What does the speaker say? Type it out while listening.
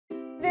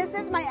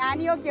This is my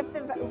annual gift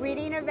of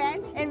reading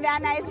event in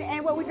Van Nuys,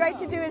 and what we try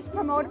to do is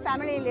promote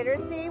family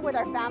literacy with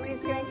our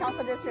families here in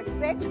Council District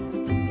 6.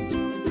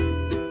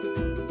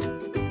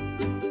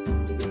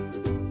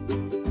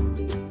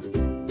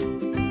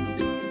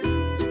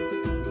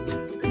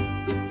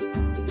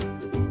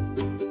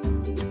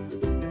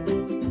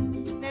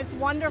 It's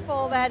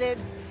wonderful that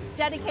it's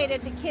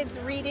dedicated to kids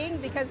reading,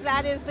 because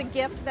that is the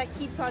gift that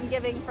keeps on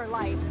giving for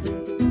life.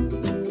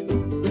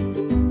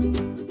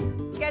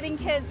 Getting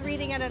kids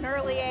reading at an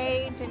early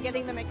age and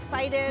getting them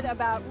excited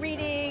about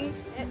reading,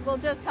 it will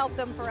just help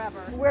them forever.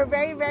 We're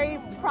very, very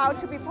proud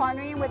to be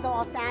partnering with the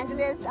Los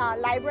Angeles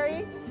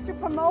Library to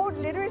promote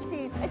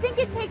literacy. I think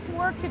it takes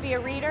work to be a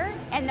reader,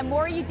 and the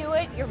more you do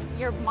it,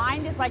 your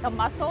mind is like a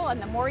muscle, and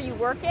the more you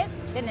work it,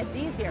 then it's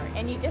easier.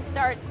 And you just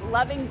start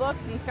loving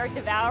books and you start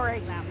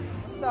devouring them.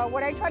 So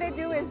what I try to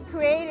do is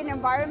create an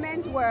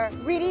environment where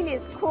reading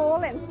is cool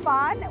and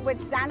fun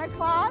with Santa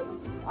Claus,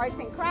 arts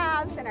and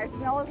crafts, and our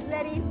snow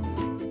sledding.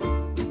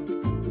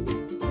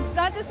 It's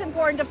not just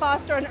important to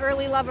foster an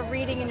early love of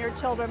reading in your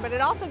children, but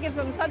it also gives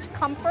them such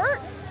comfort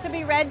to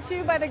be read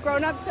to by the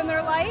grown-ups in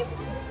their life,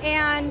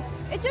 and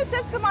it just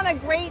sets them on a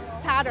great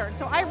pattern.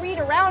 So I read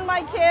around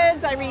my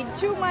kids, I read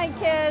to my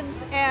kids,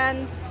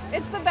 and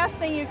it's the best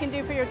thing you can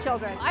do for your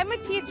children. I'm a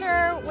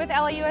teacher with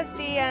LAUSD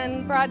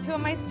and brought two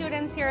of my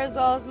students here as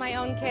well as my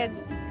own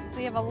kids. So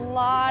we have a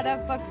lot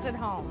of books at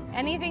home.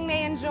 Anything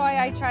they enjoy,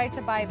 I try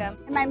to buy them.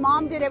 And my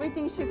mom did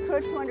everything she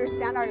could to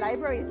understand our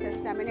library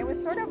system, and it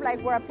was sort of like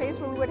we're a place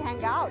where we would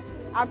hang out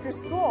after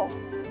school.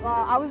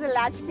 I was a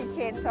latchkey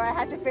kid, so I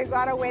had to figure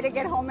out a way to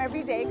get home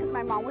every day because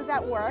my mom was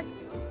at work.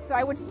 So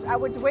I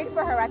would wait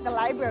for her at the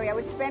library. I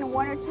would spend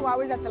 1 or 2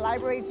 hours at the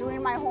library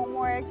doing my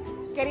homework,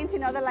 getting to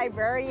know the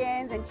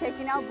librarians and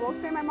checking out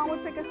books, and my mom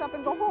would pick us up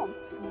and go home.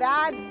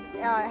 That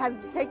has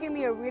taken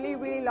me a really,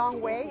 really long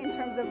way in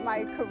terms of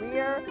my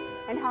career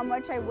and how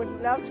much I would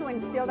love to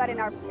instill that in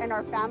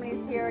our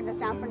families here in the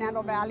San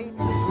Fernando Valley.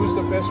 Who's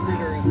the best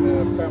reader in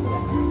the family?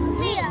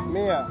 Mia.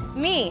 Mia.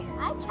 Me.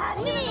 I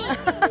can't. Me.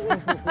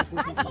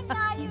 I cannot.